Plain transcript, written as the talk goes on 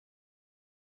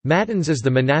Matins is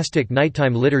the monastic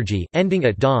nighttime liturgy, ending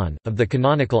at dawn, of the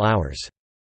canonical hours.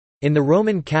 In the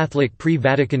Roman Catholic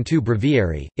pre-Vatican II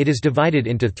breviary, it is divided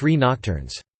into 3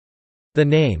 nocturnes. The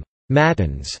name,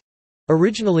 Matins,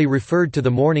 originally referred to the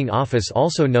morning office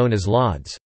also known as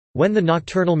lauds. When the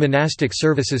nocturnal monastic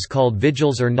services called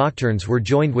vigils or nocturnes were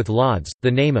joined with lauds,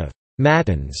 the name of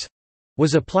Matins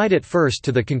was applied at first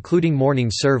to the concluding morning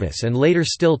service and later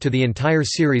still to the entire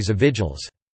series of vigils.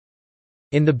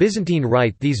 In the Byzantine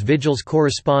Rite, these vigils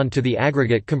correspond to the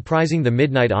aggregate comprising the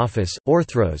midnight office,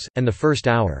 orthros, and the first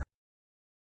hour.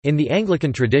 In the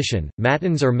Anglican tradition,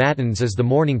 matins or matins is the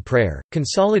morning prayer,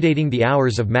 consolidating the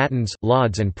hours of matins,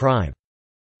 lauds and prime.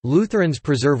 Lutherans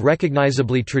preserve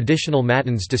recognizably traditional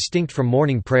matins distinct from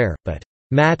morning prayer, but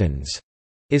matins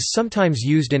is sometimes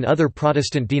used in other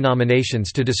Protestant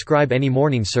denominations to describe any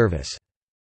morning service.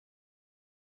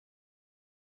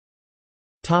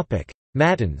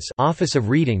 Matins, office of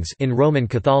readings in Roman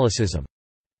Catholicism.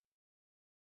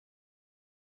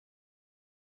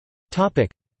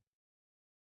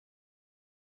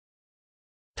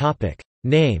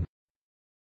 Name.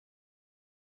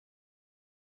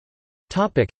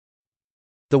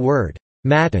 The word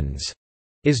matins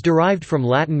is derived from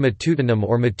Latin matutinum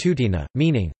or matutina,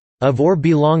 meaning of or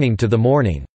belonging to the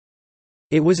morning.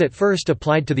 It was at first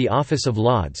applied to the office of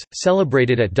lauds,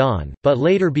 celebrated at dawn, but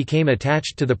later became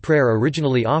attached to the prayer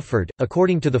originally offered.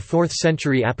 According to the 4th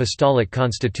century apostolic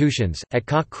constitutions, at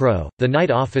cock crow, the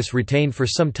night office retained for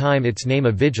some time its name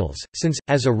of vigils, since,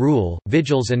 as a rule,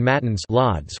 vigils and matins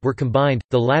lauds were combined,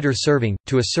 the latter serving,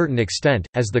 to a certain extent,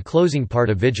 as the closing part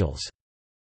of vigils.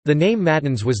 The name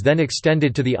matins was then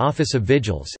extended to the office of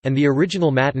vigils, and the original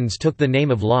matins took the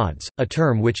name of lauds, a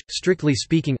term which, strictly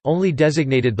speaking, only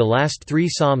designated the last 3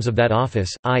 psalms of that office,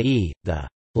 i.e., the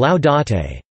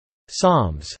Laudate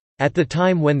psalms. At the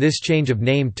time when this change of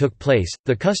name took place,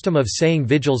 the custom of saying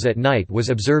vigils at night was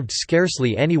observed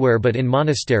scarcely anywhere but in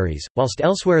monasteries, whilst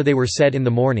elsewhere they were said in the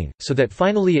morning, so that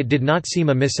finally it did not seem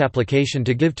a misapplication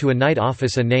to give to a night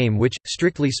office a name which,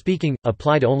 strictly speaking,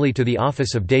 applied only to the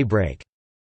office of daybreak.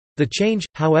 The change,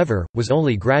 however, was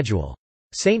only gradual.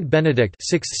 Saint Benedict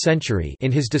 6th century in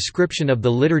his description of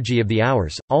the Liturgy of the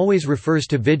Hours, always refers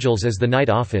to vigils as the night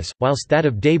office, whilst that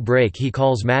of daybreak he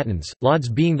calls matins, lauds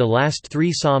being the last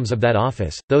 3 psalms of that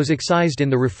office, those excised in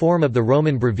the reform of the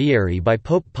Roman Breviary by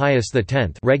Pope Pius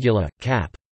X Regula,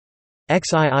 cap.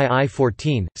 XIII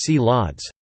 14, see lauds.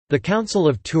 The Council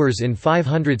of Tours in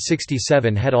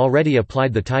 567 had already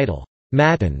applied the title,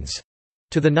 matins,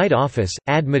 to the night office,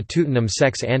 ad matutinum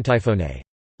sex antiphone.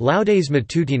 Laudes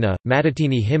matutina,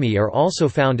 matutini hymni are also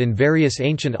found in various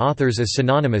ancient authors as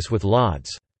synonymous with lauds.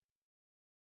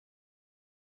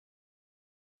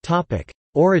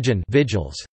 Origin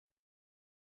vigils.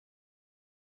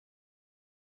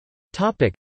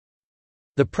 The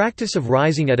practice of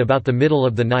rising at about the middle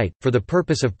of the night, for the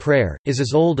purpose of prayer, is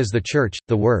as old as the Church.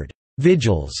 The word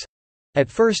vigils, at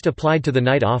first applied to the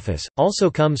night office, also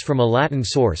comes from a Latin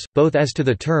source, both as to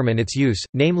the term and its use,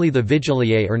 namely the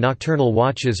vigiliae or nocturnal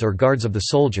watches or guards of the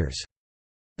soldiers.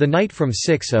 The night from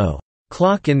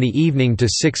 6:00 in the evening to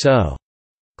 6:00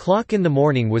 in the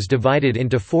morning was divided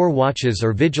into 4 watches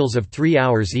or vigils of 3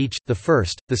 hours each, the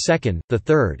first, the second, the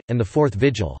third, and the fourth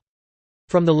vigil.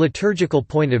 From the liturgical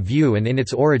point of view and in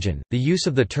its origin, the use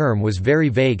of the term was very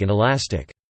vague and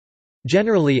elastic.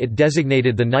 Generally it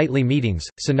designated the nightly meetings,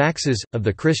 synaxes, of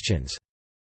the Christians.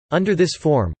 Under this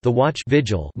form, the watch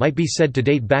vigil might be said to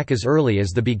date back as early as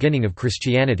the beginning of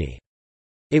Christianity.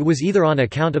 It was either on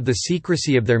account of the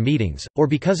secrecy of their meetings, or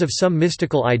because of some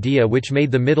mystical idea which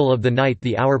made the middle of the night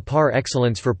the hour par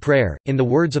excellence for prayer. In the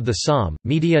words of the psalm,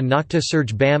 media nocta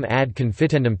surge bam ad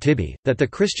confitendum tibi, that the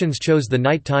Christians chose the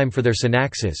night time for their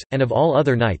synaxes, and of all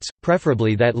other nights,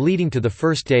 preferably that leading to the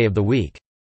first day of the week.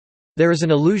 There is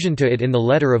an allusion to it in the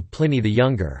letter of Pliny the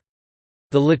Younger.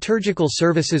 The liturgical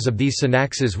services of these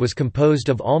synaxes was composed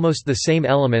of almost the same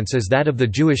elements as that of the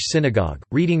Jewish synagogue,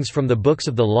 readings from the books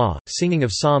of the law, singing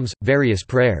of psalms, various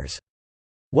prayers.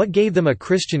 What gave them a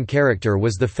Christian character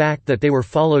was the fact that they were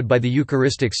followed by the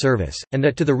Eucharistic service, and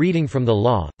that to the reading from the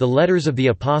law, the letters of the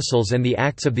Apostles and the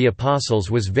Acts of the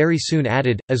Apostles was very soon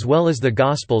added, as well as the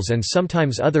Gospels and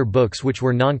sometimes other books which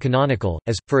were non-canonical,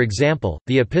 as, for example,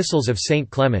 the Epistles of Saint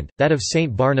Clement, that of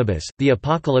Saint Barnabas, the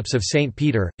Apocalypse of Saint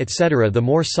Peter, etc. The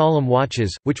more solemn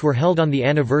watches, which were held on the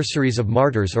anniversaries of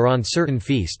martyrs or on certain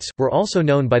feasts, were also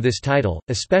known by this title,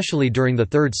 especially during the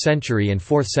 3rd century and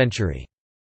 4th century.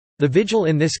 The vigil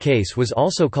in this case was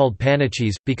also called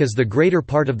panaches, because the greater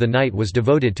part of the night was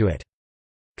devoted to it.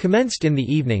 Commenced in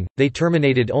the evening, they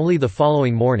terminated only the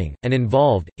following morning, and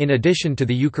involved, in addition to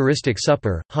the Eucharistic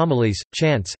supper, homilies,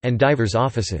 chants, and divers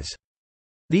offices.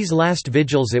 These last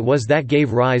vigils it was that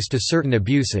gave rise to certain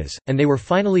abuses, and they were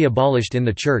finally abolished in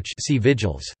the Church, see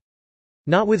vigils.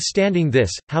 Notwithstanding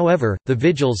this, however, the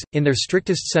vigils, in their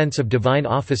strictest sense of divine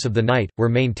office of the night, were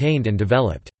maintained and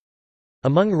developed.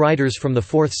 Among writers from the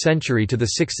 4th century to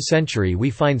the 6th century we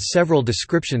find several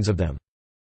descriptions of them.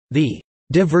 The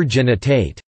De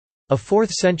Virginitate, a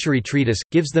 4th century treatise,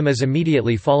 gives them as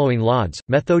immediately following lauds.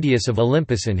 Methodius of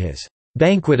Olympus in his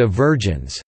Banquet of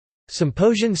Virgins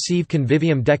Symposium sive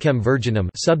convivium decem virginum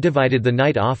subdivided the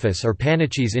night office or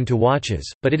panaches into watches,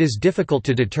 but it is difficult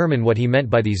to determine what he meant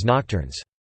by these nocturnes.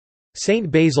 Saint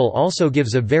Basil also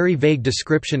gives a very vague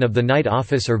description of the night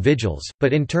office or vigils,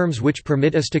 but in terms which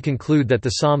permit us to conclude that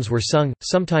the psalms were sung,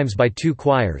 sometimes by 2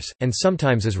 choirs, and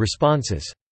sometimes as responses.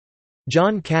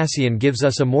 John Cassian gives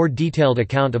us a more detailed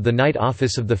account of the night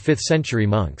office of the 5th century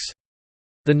monks.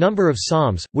 The number of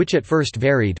psalms, which at first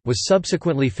varied, was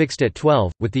subsequently fixed at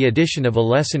 12, with the addition of a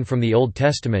lesson from the Old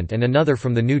Testament and another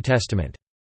from the New Testament.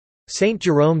 Saint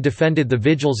Jerome defended the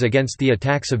vigils against the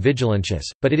attacks of Vigilantius,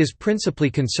 but it is principally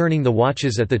concerning the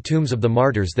watches at the tombs of the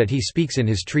martyrs that he speaks in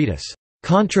his treatise,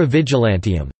 Contra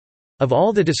Vigilantium. Of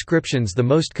all the descriptions the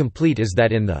most complete is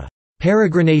that in the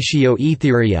Peregrinatio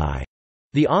Aetheriae,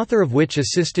 the author of which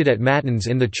assisted at Matins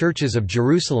in the churches of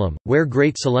Jerusalem, where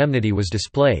great solemnity was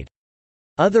displayed.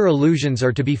 Other allusions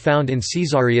are to be found in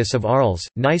Caesarius of Arles,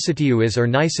 Nicetius or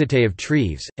Nicete of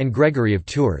Treves, and Gregory of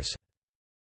Tours.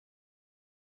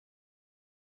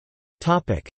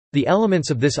 The elements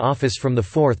of this office from the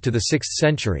 4th to the 6th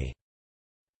century.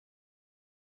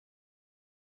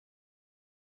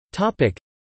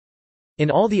 In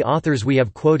all the authors we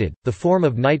have quoted, the form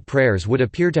of night prayers would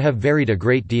appear to have varied a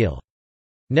great deal.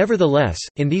 Nevertheless,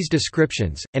 in these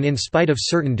descriptions, and in spite of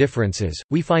certain differences,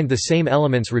 we find the same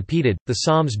elements repeated, the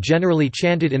psalms generally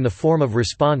chanted in the form of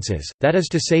responses, that is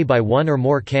to say by one or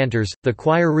more cantors, the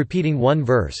choir repeating one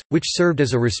verse, which served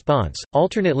as a response,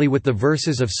 alternately with the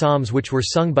verses of psalms which were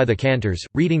sung by the cantors,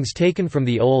 readings taken from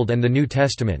the Old and the New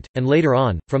Testament, and later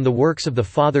on, from the works of the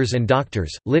Fathers and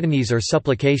Doctors, litanies or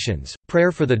supplications,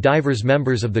 prayer for the divers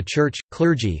members of the Church,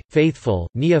 clergy, faithful,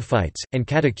 neophytes, and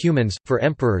catechumens, for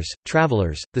emperors,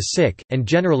 travelers, the sick, and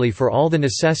generally for all the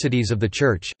necessities of the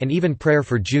Church, and even prayer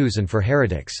for Jews and for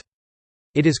heretics.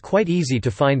 It is quite easy to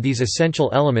find these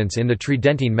essential elements in the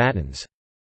Tridentine Matins.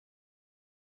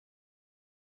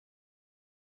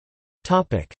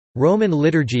 Roman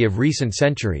liturgy of recent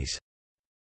centuries.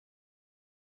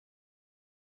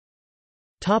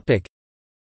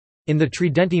 In the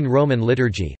Tridentine Roman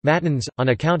liturgy, Matins, on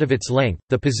account of its length,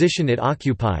 the position it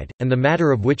occupied, and the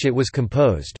matter of which it was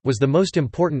composed, was the most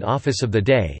important office of the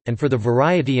day, and for the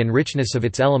variety and richness of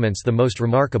its elements the most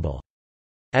remarkable.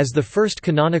 As the first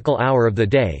canonical hour of the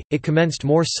day, it commenced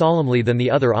more solemnly than the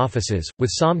other offices, with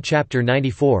Psalm chapter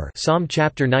 94, Psalm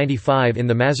chapter 95 in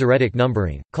the Masoretic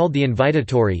numbering, called the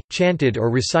invitatory, chanted or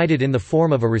recited in the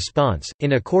form of a response,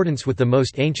 in accordance with the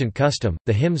most ancient custom,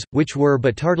 the hymns, which were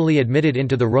but tardily admitted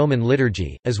into the Roman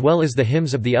liturgy, as well as the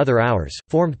hymns of the other hours,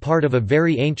 formed part of a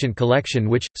very ancient collection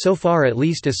which, so far at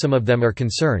least as some of them are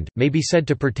concerned, may be said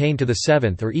to pertain to the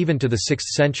 7th or even to the 6th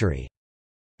century.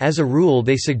 As a rule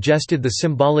they suggested the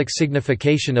symbolic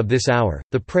signification of this hour,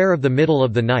 the prayer of the middle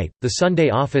of the night. The Sunday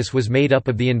office was made up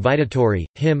of the invitatory,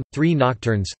 hymn, 3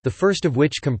 nocturnes, the first of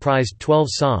which comprised 12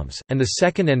 psalms, and the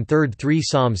second and third 3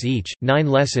 psalms each, 9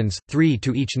 lessons, 3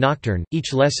 to each nocturne,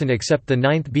 each lesson except the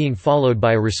 9th being followed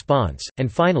by a response,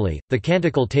 and finally, the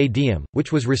canticle Te Deum,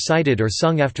 which was recited or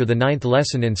sung after the 9th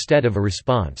lesson instead of a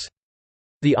response.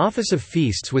 The office of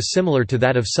feasts was similar to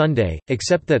that of Sunday,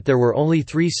 except that there were only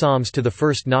 3 psalms to the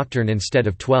first nocturne instead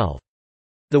of 12.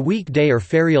 The weekday or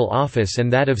ferial office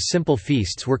and that of simple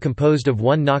feasts were composed of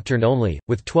 1 nocturne only,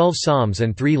 with 12 psalms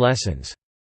and 3 lessons.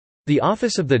 The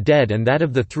office of the dead and that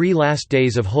of the 3 last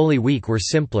days of Holy Week were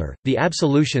simpler, the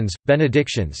absolutions,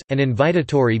 benedictions, and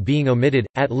invitatory being omitted,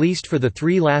 at least for the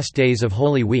 3 last days of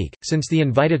Holy Week, since the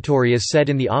invitatory is said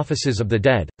in the offices of the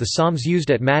dead. The psalms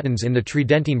used at Matins in the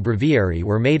Tridentine Breviary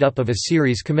were made up of a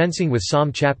series commencing with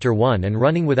Psalm chapter 1 and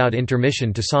running without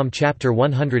intermission to Psalm chapter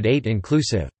 108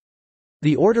 inclusive.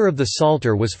 The order of the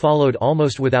Psalter was followed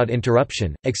almost without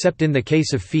interruption, except in the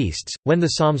case of feasts, when the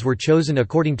psalms were chosen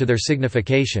according to their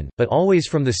signification, but always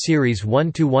from the series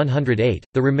 1 to 108,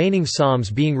 the remaining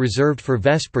psalms being reserved for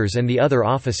Vespers and the other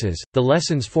offices. The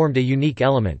lessons formed a unique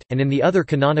element, and in the other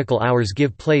canonical hours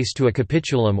give place to a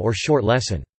capitulum or short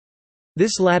lesson.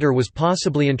 This latter was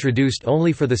possibly introduced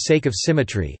only for the sake of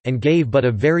symmetry, and gave but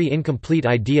a very incomplete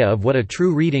idea of what a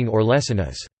true reading or lesson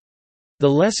is. The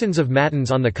lessons of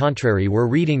Matins on the contrary were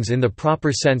readings in the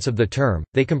proper sense of the term.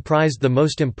 They comprised the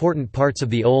most important parts of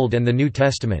the Old and the New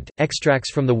Testament, extracts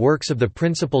from the works of the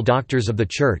principal doctors of the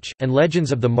Church, and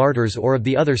legends of the martyrs or of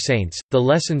the other saints. The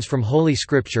lessons from Holy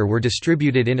Scripture were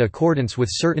distributed in accordance with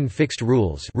certain fixed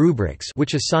rules, rubrics,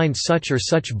 which assigned such or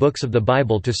such books of the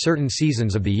Bible to certain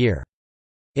seasons of the year.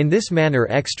 In this manner,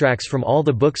 extracts from all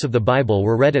the books of the Bible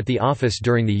were read at the office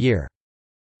during the year.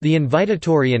 The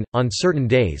invitatorian, on certain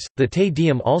days, the Te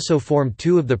Deum also formed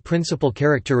two of the principal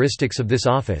characteristics of this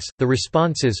office. The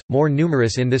responses, more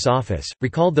numerous in this office,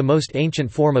 recalled the most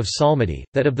ancient form of psalmody,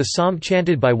 that of the psalm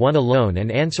chanted by one alone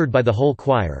and answered by the whole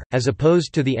choir, as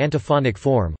opposed to the antiphonic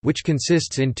form, which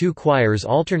consists in two choirs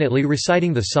alternately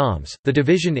reciting the psalms. The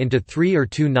division into 3 or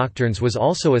 2 nocturnes was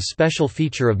also a special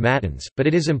feature of Matins, but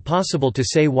it is impossible to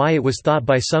say why it was thought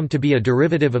by some to be a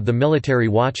derivative of the military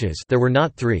watches. There were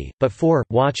not 3, but 4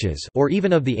 watches, or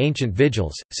even of the ancient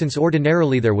vigils, since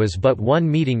ordinarily there was but one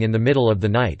meeting in the middle of the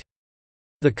night.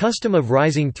 The custom of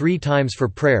rising 3 times for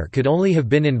prayer could only have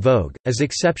been in vogue, as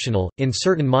exceptional, in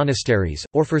certain monasteries,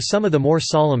 or for some of the more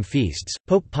solemn feasts.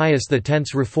 Pope Pius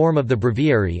X's reform of the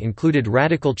breviary included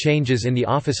radical changes in the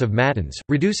office of Matins,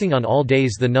 reducing on all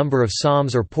days the number of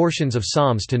psalms or portions of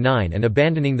psalms to 9 and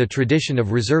abandoning the tradition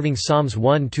of reserving Psalms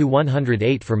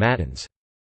 1–108 for Matins.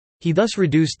 He thus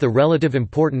reduced the relative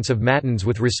importance of Matins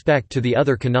with respect to the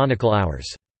other canonical hours.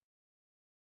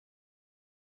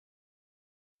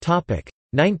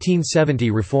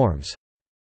 1970 reforms.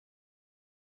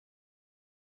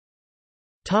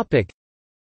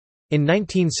 In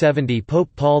 1970 Pope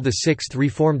Paul VI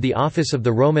reformed the office of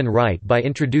the Roman Rite by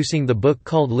introducing the book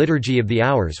called Liturgy of the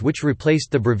Hours, which replaced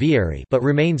the breviary but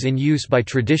remains in use by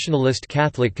traditionalist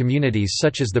Catholic communities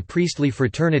such as the Priestly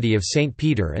Fraternity of St.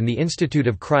 Peter and the Institute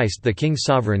of Christ the King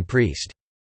Sovereign Priest.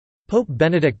 Pope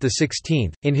Benedict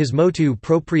XVI, in his Motu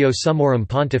Proprio Summorum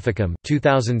Pontificum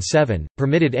 2007,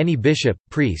 permitted any bishop,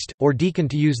 priest, or deacon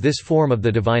to use this form of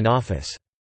the divine office.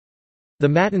 The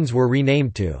Matins were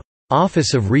renamed to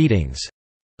Office of Readings,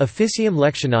 Officium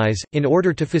Lectionis, in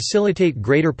order to facilitate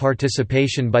greater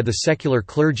participation by the secular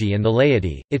clergy and the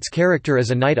laity. Its character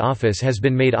as a night office has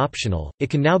been made optional. It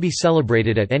can now be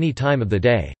celebrated at any time of the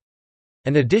day.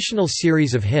 An additional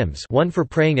series of hymns, one for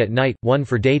praying at night, one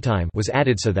for daytime, was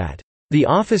added so that the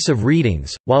Office of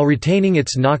Readings, while retaining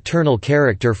its nocturnal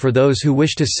character for those who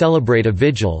wish to celebrate a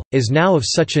vigil, is now of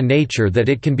such a nature that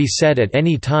it can be said at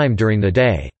any time during the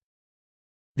day.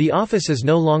 The office is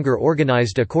no longer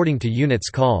organized according to units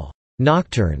called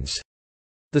nocturnes.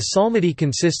 The psalmody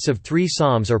consists of 3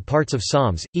 psalms or parts of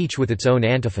psalms, each with its own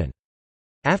antiphon.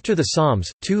 After the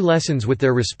psalms, 2 lessons with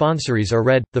their responsories are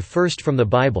read, the first from the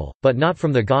Bible, but not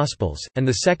from the Gospels, and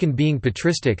the second being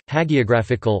patristic,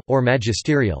 hagiographical, or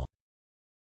magisterial.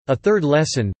 A third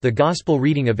lesson, the Gospel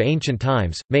reading of ancient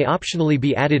times, may optionally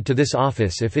be added to this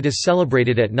office if it is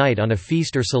celebrated at night on a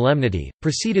feast or solemnity,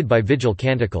 preceded by vigil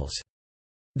canticles.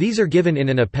 These are given in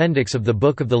an appendix of the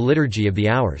Book of the Liturgy of the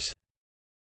Hours.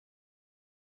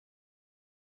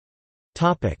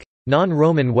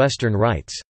 Non-Roman Western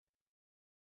rites.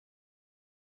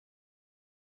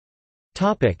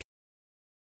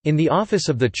 In the office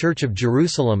of the Church of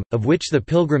Jerusalem, of which the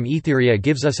Pilgrim Etheria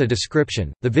gives us a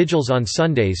description, the vigils on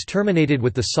Sundays terminated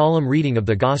with the solemn reading of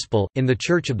the Gospel, in the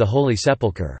Church of the Holy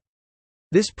Sepulchre.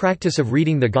 This practice of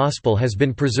reading the Gospel has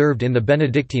been preserved in the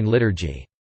Benedictine liturgy.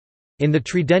 In the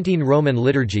Tridentine Roman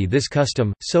liturgy this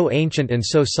custom, so ancient and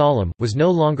so solemn, was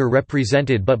no longer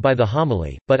represented but by the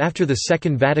homily, but after the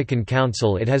Second Vatican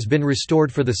Council it has been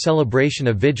restored for the celebration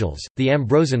of vigils. The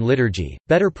Ambrosian liturgy,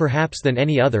 better perhaps than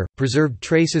any other, preserved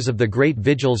traces of the great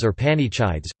vigils or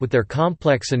panichides, with their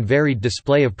complex and varied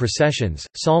display of processions,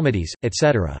 psalmodies,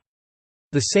 etc.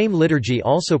 The same liturgy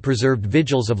also preserved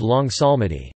vigils of long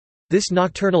psalmody. This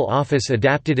nocturnal office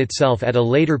adapted itself at a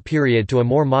later period to a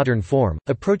more modern form,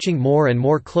 approaching more and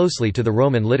more closely to the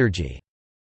Roman liturgy.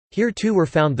 Here too were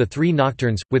found the 3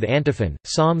 nocturnes, with antiphon,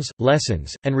 psalms,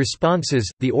 lessons, and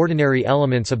responses, the ordinary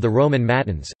elements of the Roman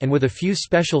Matins, and with a few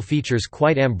special features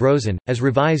quite Ambrosian, as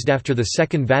revised after the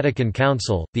Second Vatican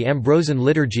Council. The Ambrosian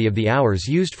liturgy of the hours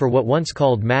used for what once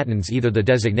called Matins either the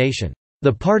designation,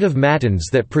 the part of Matins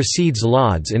that precedes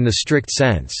lauds in the strict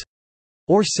sense,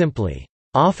 or simply,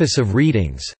 Office of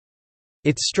Readings.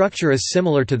 Its structure is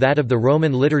similar to that of the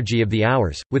Roman Liturgy of the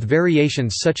Hours, with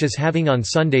variations such as having on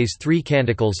Sundays 3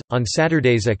 canticles, on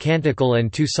Saturdays a canticle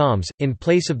and 2 psalms, in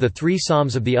place of the 3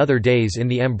 psalms of the other days in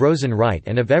the Ambrosian Rite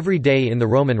and of every day in the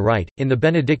Roman Rite. In the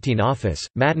Benedictine office,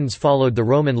 Matins followed the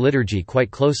Roman liturgy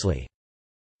quite closely.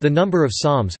 The number of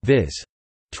psalms, viz.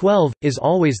 12 is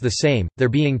always the same, there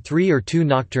being 3 or 2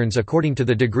 nocturnes according to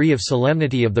the degree of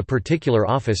solemnity of the particular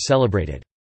office celebrated.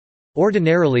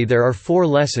 Ordinarily there are 4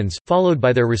 lessons, followed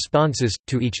by their responses,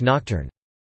 to each nocturne.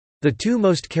 The 2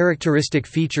 most characteristic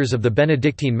features of the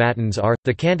Benedictine Matins are,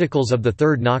 the canticles of the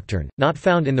third nocturne, not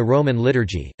found in the Roman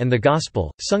liturgy, and the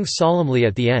Gospel, sung solemnly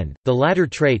at the end, the latter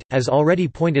trait, as already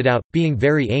pointed out, being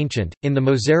very ancient. In the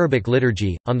Mozarabic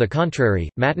liturgy, on the contrary,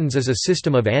 Matins is a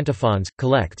system of antiphons,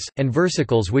 collects, and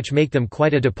versicles which make them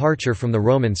quite a departure from the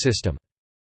Roman system.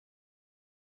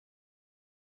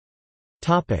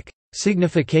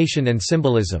 Signification and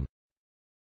symbolism.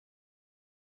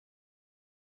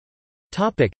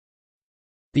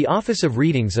 The office of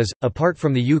readings is, apart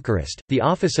from the Eucharist, the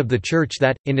office of the Church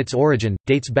that, in its origin,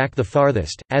 dates back the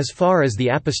farthest, as far as the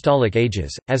Apostolic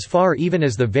ages, as far even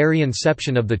as the very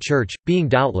inception of the Church, being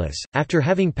doubtless, after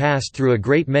having passed through a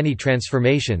great many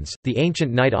transformations, the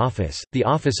ancient night office, the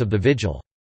office of the Vigil.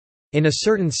 In a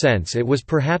certain sense it was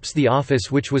perhaps the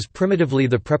office which was primitively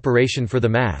the preparation for the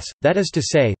Mass, that is to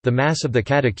say, the Mass of the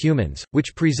catechumens,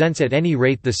 which presents at any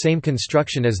rate the same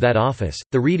construction as that office,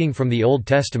 the reading from the Old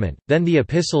Testament, then the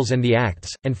Epistles and the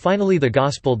Acts, and finally the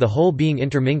Gospel, the whole being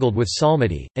intermingled with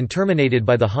psalmody, and terminated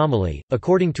by the homily,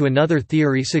 according to another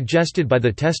theory suggested by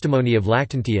the testimony of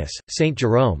Lactantius, Saint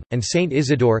Jerome, and Saint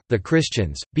Isidore. The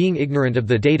Christians, being ignorant of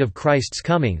the date of Christ's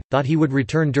coming, thought he would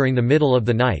return during the middle of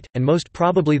the night, and most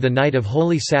probably the night of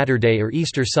Holy Saturday or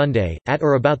Easter Sunday, at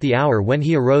or about the hour when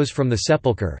he arose from the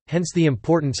sepulchre, hence the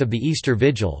importance of the Easter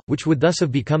Vigil, which would thus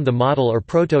have become the model or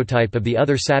prototype of the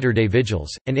other Saturday vigils,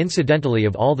 and incidentally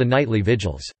of all the nightly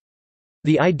vigils.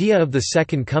 The idea of the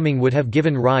Second Coming would have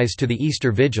given rise to the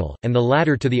Easter Vigil, and the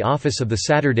latter to the office of the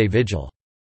Saturday Vigil.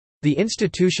 The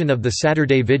institution of the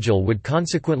Saturday Vigil would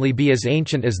consequently be as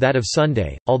ancient as that of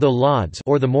Sunday, although Lauds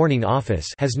or the morning office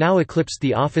has now eclipsed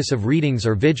the office of readings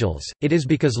or vigils. It is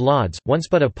because Lauds, once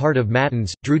but a part of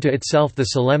Matins, drew to itself the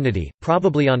solemnity,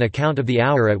 probably on account of the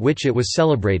hour at which it was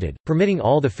celebrated, permitting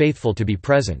all the faithful to be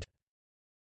present.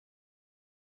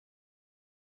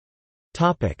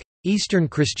 Eastern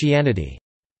Christianity.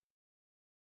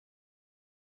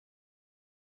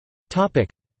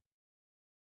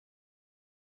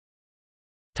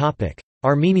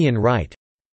 Armenian Rite.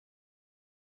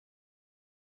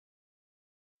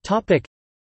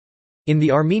 In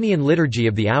the Armenian liturgy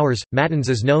of the hours, Matins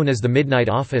is known as the Midnight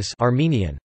Office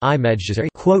Armenian, imej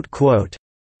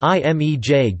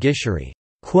gisheri.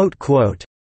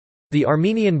 The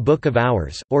Armenian Book of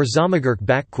Hours, or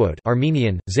Zamagurk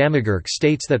Armenian, Zamagurk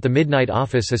states that the Midnight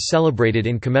Office is celebrated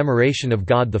in commemoration of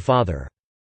God the Father.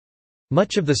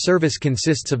 Much of the service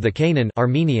consists of the canon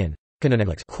Armenian,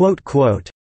 Kanonagluk,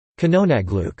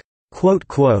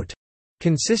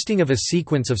 consisting of a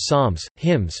sequence of psalms,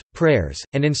 hymns, prayers,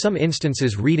 and in some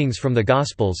instances readings from the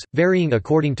Gospels, varying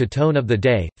according to tone of the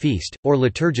day, feast, or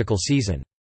liturgical season.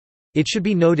 It should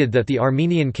be noted that the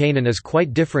Armenian canon is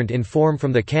quite different in form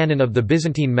from the canon of the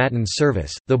Byzantine Matins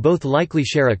service, though both likely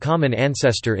share a common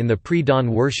ancestor in the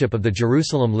pre-dawn worship of the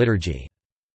Jerusalem liturgy.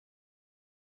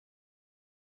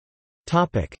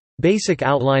 Basic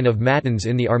outline of Matins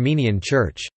in the Armenian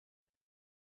Church.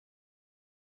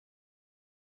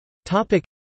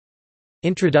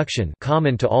 Introduction,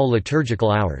 common to all liturgical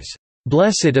hours.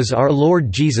 Blessed is our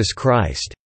Lord Jesus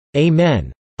Christ.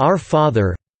 Amen. Our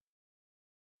Father.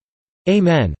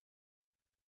 Amen.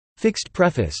 Fixed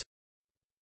preface.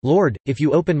 Lord, if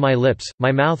you open my lips,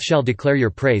 my mouth shall declare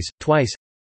your praise. Twice.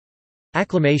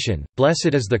 Acclamation.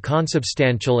 Blessed is the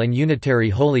consubstantial and unitary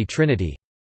Holy Trinity.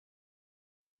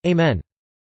 Amen.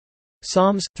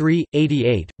 Psalms 3,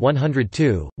 88,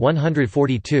 102,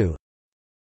 142.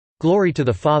 Glory to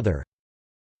the Father.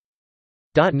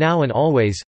 Now and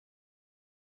always.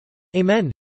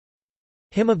 Amen.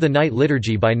 Hymn of the Night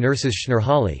Liturgy by Nurses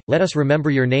Schnurhali, Let us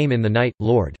remember your name in the night,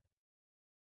 Lord.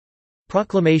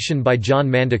 Proclamation by John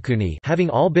Mandakuni, having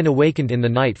all been awakened in the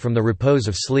night from the repose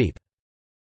of sleep.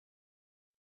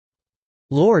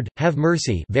 Lord, have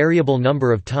mercy, variable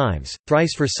number of times,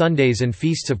 thrice for Sundays and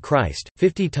feasts of Christ,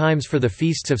 50 times for the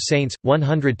feasts of saints,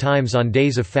 100 times on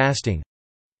days of fasting.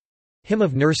 Hymn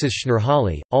of Nurses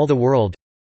Schnurhali, all the world.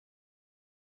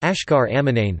 Ashkar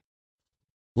Amanane.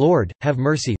 Lord, have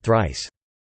mercy, thrice.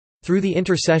 Through the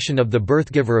intercession of the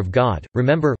birthgiver of God,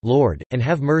 remember, Lord, and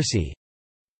have mercy.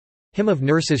 Hymn of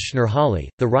Nurses Schnurhali,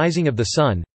 the rising of the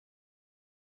sun.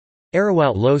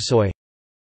 Arawout Losoy.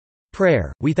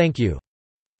 Prayer, we thank you.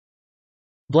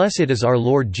 Blessed is our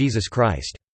Lord Jesus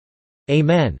Christ.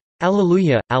 Amen.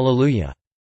 Alleluia, Alleluia.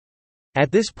 At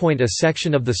this point a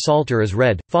section of the Psalter is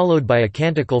read, followed by a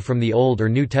canticle from the Old or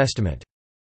New Testament.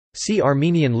 See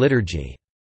Armenian liturgy.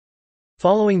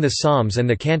 Following the Psalms and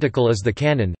the Canticle is the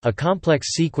canon, a complex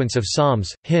sequence of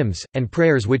psalms, hymns, and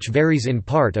prayers which varies in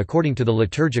part according to the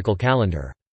liturgical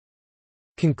calendar.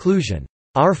 Conclusion.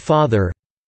 Our Father.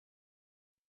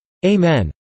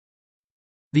 Amen.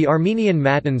 The Armenian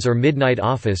Matins or Midnight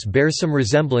Office bears some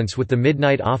resemblance with the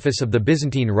Midnight Office of the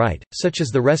Byzantine Rite, such as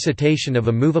the recitation of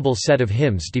a movable set of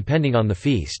hymns depending on the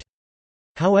feast.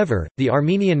 However, the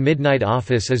Armenian Midnight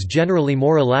Office is generally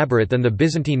more elaborate than the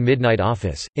Byzantine Midnight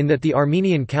Office, in that the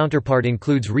Armenian counterpart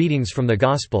includes readings from the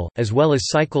Gospel, as well as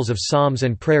cycles of psalms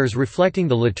and prayers reflecting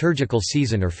the liturgical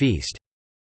season or feast.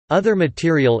 Other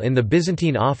material in the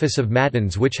Byzantine Office of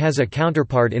Matins, which has a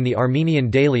counterpart in the Armenian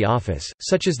Daily Office,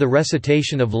 such as the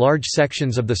recitation of large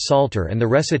sections of the Psalter and the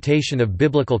recitation of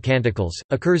biblical canticles,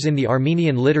 occurs in the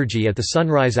Armenian liturgy at the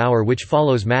sunrise hour which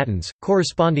follows Matins,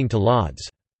 corresponding to lauds.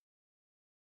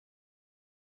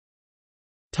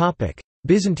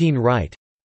 Byzantine Rite.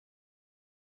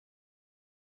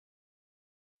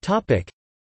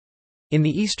 In the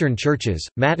Eastern churches,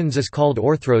 Matins is called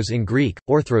orthros in Greek,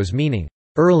 orthros meaning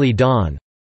early dawn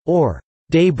or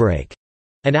daybreak,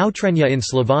 and outrenya in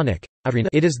Slavonic.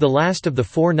 It is the last of the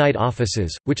 4 night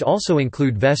offices, which also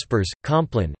include Vespers,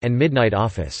 Compline, and Midnight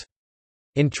Office.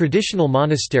 In traditional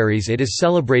monasteries it is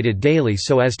celebrated daily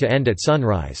so as to end at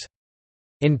sunrise.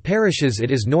 In parishes it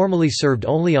is normally served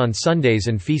only on Sundays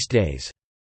and feast days.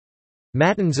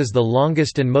 Matins is the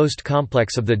longest and most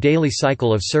complex of the daily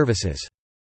cycle of services.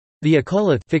 The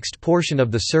akola fixed portion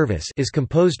of the service is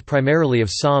composed primarily of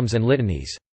psalms and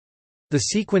litanies. The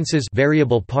sequences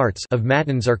variable parts of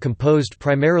Matins are composed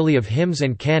primarily of hymns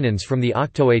and canons from the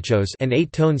octoechos, an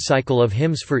 8-tone cycle of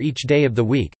hymns for each day of the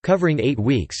week, covering 8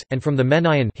 weeks, and from the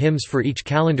menaion hymns for each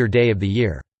calendar day of the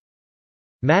year.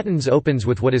 Matins opens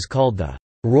with what is called the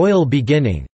royal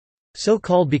beginning, so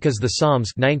called because the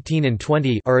Psalms 19 and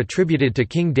 20 are attributed to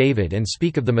King David and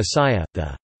speak of the Messiah,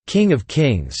 the King of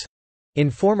Kings. In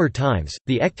former times,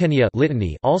 the Ektenia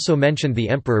litany also mentioned the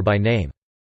emperor by name.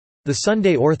 The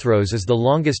Sunday orthros is the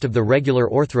longest of the regular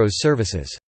orthros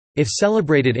services. If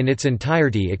celebrated in its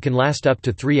entirety it can last up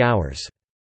to 3 hours.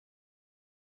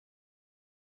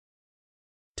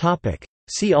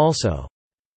 See also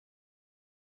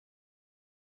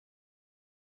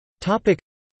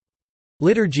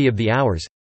Liturgy of the Hours,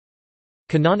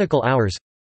 Canonical Hours,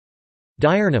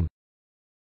 Diurnam,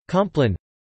 Compline,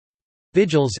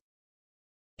 Vigils,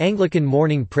 Anglican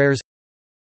Morning Prayers,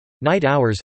 Night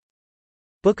Hours,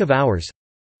 Book of Hours,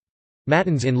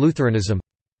 Matins in Lutheranism.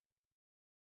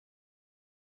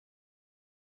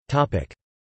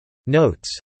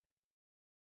 Notes.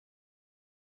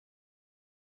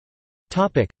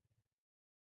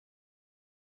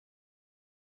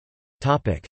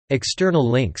 External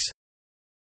links.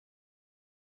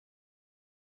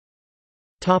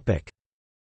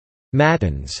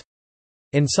 Matins.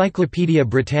 Encyclopædia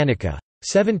Britannica.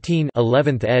 17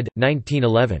 11th ed.,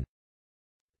 1911.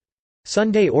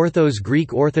 Sunday Orthos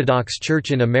Greek Orthodox Church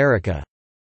in America.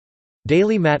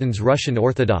 Daily Matins Russian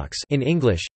Orthodox in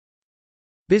English.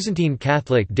 Byzantine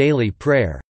Catholic Daily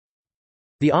Prayer.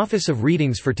 The Office of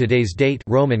Readings for today's date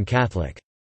Roman Catholic.